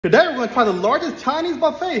Today we're going to try the largest Chinese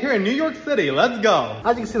buffet here in New York City. Let's go.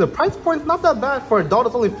 As you can see, the price point's not that bad. For adult,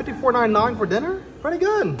 it's only $54.99 for dinner. Pretty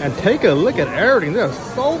good. And take a look at everything. There's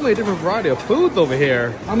so many different variety of foods over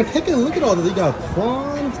here. I mean, take a look at all this. You got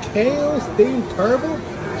prawns, kale, steamed turbot,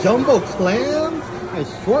 jumbo clams,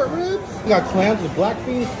 and short ribs. You got clams with black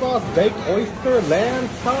bean sauce, baked oyster, lamb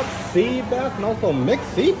chops, sea bass, and also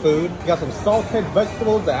mixed seafood. You got some sauteed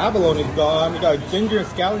vegetables. The abalone's gone. You got ginger and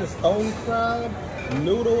scallion stone crab,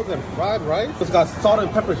 noodles and fried rice. It's got salt and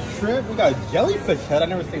pepper shrimp. We got jellyfish head. I've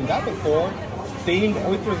never seen that before. Steamed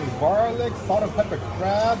oysters and garlic, salt and pepper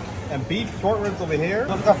crab, and beef short ribs over here.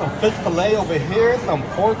 We got some fish fillet over here, some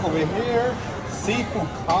pork over here, seafood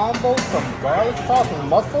combo, some garlic sauce and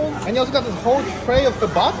mussels. And you also got this whole tray of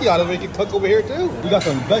hibachi items that you can cook over here too. You got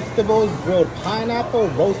some vegetables, grilled pineapple,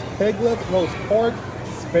 roast piglets, roast pork,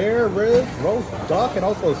 spare ribs, roast duck, and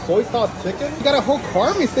also soy sauce chicken. You got a whole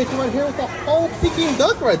carving station right here with a whole Peking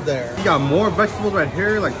duck right there. You got more vegetables right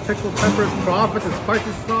here like pickled peppers, crawfish and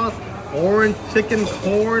spicy sauce, orange chicken,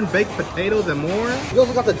 corn, baked potatoes, and more. You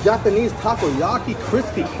also got the Japanese takoyaki,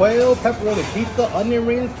 crispy quail, pepperoni pizza, onion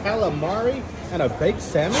rings, calamari, and a baked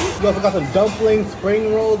salmon. You also got some dumplings,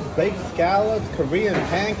 spring rolls, baked scallops, Korean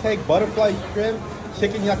pancake, butterfly shrimp,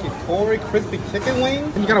 chicken yakitori, crispy chicken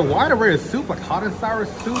wings. And you got a wide array of soup like hot and sour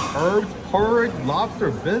soup, herbs, porridge,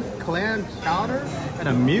 lobster bisque, clam chowder, and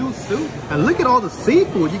a mule soup. And look at all the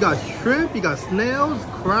seafood. You got shrimp, you got snails,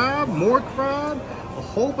 crab, more crab, a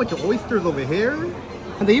whole bunch of oysters over here.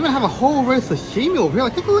 And they even have a whole array of sashimi over here.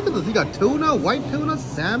 Like, take a look at this. You got tuna, white tuna,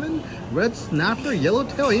 salmon, red snapper,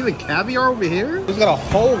 yellowtail, and even caviar over here. It's got a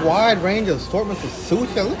whole wide range of assortments of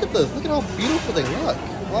sushi. And look at this. Look at how beautiful they look.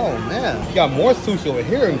 Oh man. You got more sushi over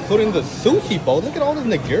here, including the sushi bowl. Look at all this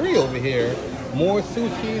nigiri over here. More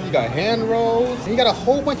sushi. You got hand rolls. And you got a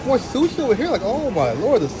whole bunch more sushi over here. Like, oh my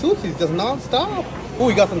lord, the sushi's just non-stop. Oh,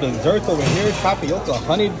 we got some desserts over here. Tapioca,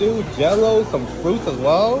 honeydew, jello, some fruits as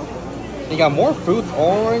well. You got more fruits,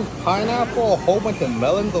 orange, pineapple, a whole bunch of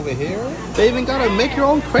melons over here. They even got a make your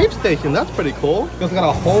own crepe station. That's pretty cool. You also got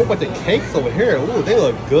a whole bunch of cakes over here. Ooh, they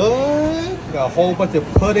look good. You got a whole bunch of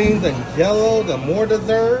puddings and jellos and more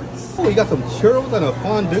desserts. Oh, you got some churros and a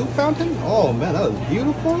fondue fountain. Oh man, that is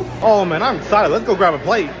beautiful. Oh man, I'm excited. Let's go grab a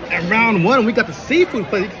plate. At round one, we got the seafood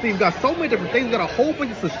plate. You can see we got so many different things. We got a whole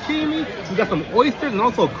bunch of sashimi. We got some oysters and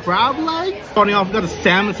also crab legs. Starting off, we got a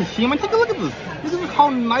salmon sashimi. Take a look at this. Look at how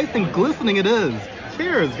nice and glistening it is.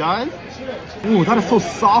 Cheers, guys. Ooh, that is so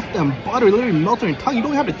soft and buttery. Literally melts on your tongue. You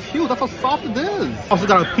don't even have to chew. That's how soft it is. Also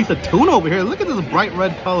got a piece of tuna over here. Look at this bright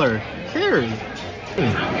red color. Cheers.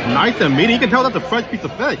 Nice and meaty. You can tell that's a fresh piece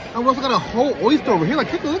of fish. And we also got a whole oyster over here. Like,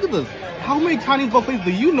 take a look at this. How many Chinese buffets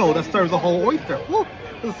do you know that serves a whole oyster? Woo,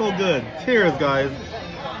 this is so good. Cheers, guys.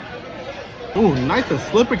 Ooh, nice and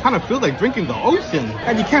slippery. Kind of feels like drinking the ocean.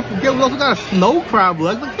 And you can't forget, we also got a snow crab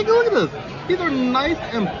leg. Like, take a look at this. These are nice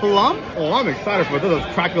and plump. Oh, I'm excited for this.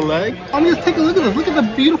 Let's crack a leg. I mean, just take a look at this. Look at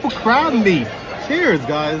the beautiful crab meat. Cheers,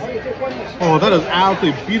 guys. Oh, that is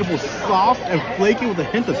absolutely beautiful, soft and flaky with a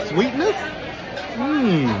hint of sweetness.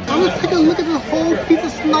 Mmm. Let's take a look at this whole piece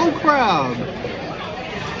of snow crab.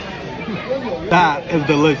 That is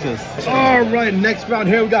delicious. All right, next round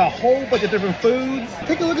here, we got a whole bunch of different foods.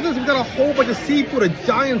 Take a look at this. We got a whole bunch of seafood, a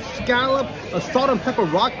giant scallop, a salt and pepper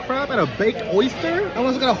rock crab, and a baked oyster. And we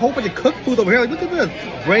also got a whole bunch of cooked foods over here. Like, look at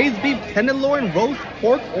this. Braised beef tenderloin, roast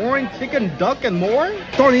pork, orange chicken, duck, and more.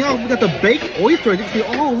 Starting off, we got the baked oyster. As you can see,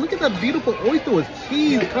 oh, look at that beautiful oyster with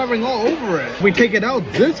cheese covering all over it. We take it out,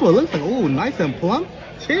 this one looks like, oh, nice and plump.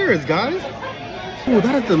 Cheers, guys. Ooh,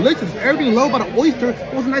 that is delicious. Everything you love about an oyster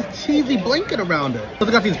with a nice cheesy blanket around it.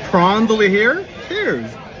 Also got these prawns over here. Cheers.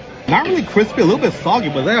 Not really crispy, a little bit soggy,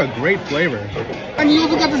 but they have great flavor. And you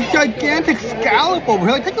also got this gigantic scallop over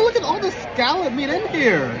here. Like, take a look at all the scallop meat in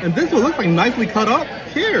here. And this one looks like nicely cut up.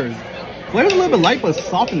 Cheers. Flavor's a little bit light, but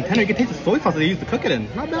soft and tender. You can taste the soy sauce that they used to cook it in.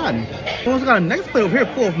 Not bad. We also got a next plate over here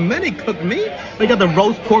full of many cooked meats. We got the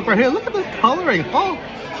roast pork right here. Look at this coloring. Oh,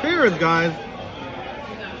 cheers, guys.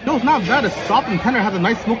 No, it's not bad. It's soft and tender, has a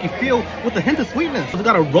nice smoky feel with a hint of sweetness. We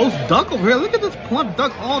got a roast duck over here. Look at this plump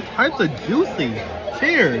duck, all types of juicy.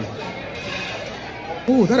 Cheers.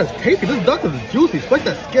 Ooh, that is tasty. This duck is juicy, especially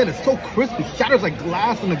that skin. It's so crispy, shatters like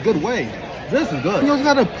glass in a good way. This is good. You also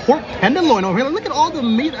got a pork tenderloin over here. Look at all the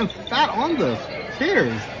meat and fat on this.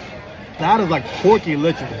 Cheers. That is like porky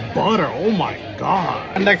delicious butter. Oh my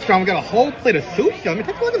god. And next round we got a whole plate of sushi. I mean,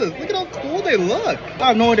 take a look at this. Look at how cool they look. I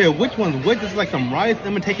have no idea which one's which. This is like some rice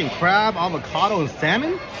imitating crab, avocado, and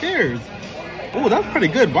salmon. Cheers. Oh, that's pretty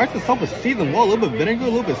good. Rice itself is seasoned well, a little bit vinegar, a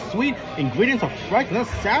little bit sweet. Ingredients are fresh, and that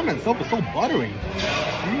salmon itself is so buttery.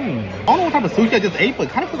 I don't know what type of sushi I just ate, but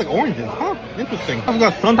it kind of feels like oranges. Huh, interesting. I've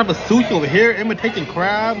got some type of sushi over here, imitation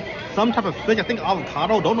crab, some type of fish, I think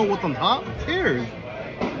avocado, don't know what's on top. Cheers.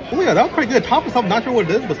 Oh yeah, that was pretty good. Top itself, not sure what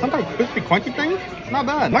it is, but some type of crispy, crunchy thing. It's not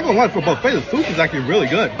bad. I'm not gonna lie, for a buffet, the sushi is actually really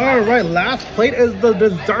good. All right, last plate is the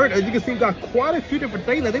dessert. As you can see, we've got quite a few different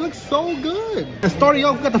things, and they look so good. And starting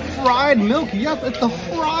off, we got the fried milk. Yes, it's a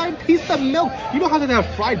fried piece of milk. You know how they have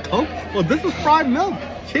fried Coke? Well, this is fried milk.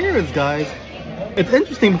 Cheers, guys. It's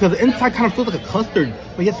interesting because the inside kind of feels like a custard,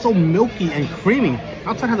 but yet so milky and creamy.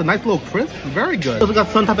 Outside has a nice little crisp. Very good. Also got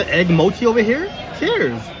some type of egg mochi over here.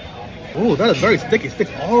 Cheers. Oh, that is very sticky. It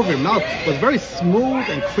sticks all over your mouth. But it's very smooth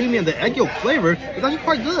and creamy, and the egg yolk flavor is actually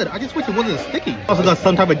quite good. I just wish it wasn't sticky. Also got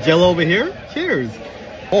some type of jello over here. Cheers.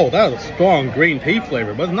 Oh, that is a strong green tea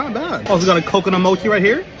flavor, but it's not bad. Also got a coconut mochi right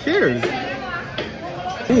here. Cheers.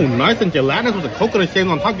 Ooh, nice and gelatinous with the coconut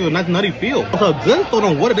shavings on top, give it a nice nutty feel. Also, this, don't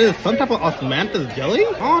know what it is. Some type of osmanthus jelly?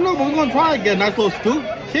 I don't know, but we're gonna try it. Get a nice little scoop.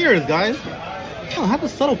 Cheers, guys. Oh, it has a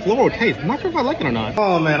subtle floral taste. I'm not sure if I like it or not.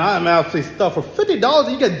 Oh man, I am absolutely stuffed. For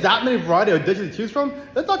 $50, you get that many variety of dishes to choose from.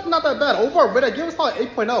 It's actually not that bad. Overall rated, I give it a solid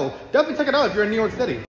 8.0. Definitely check it out if you're in New York City.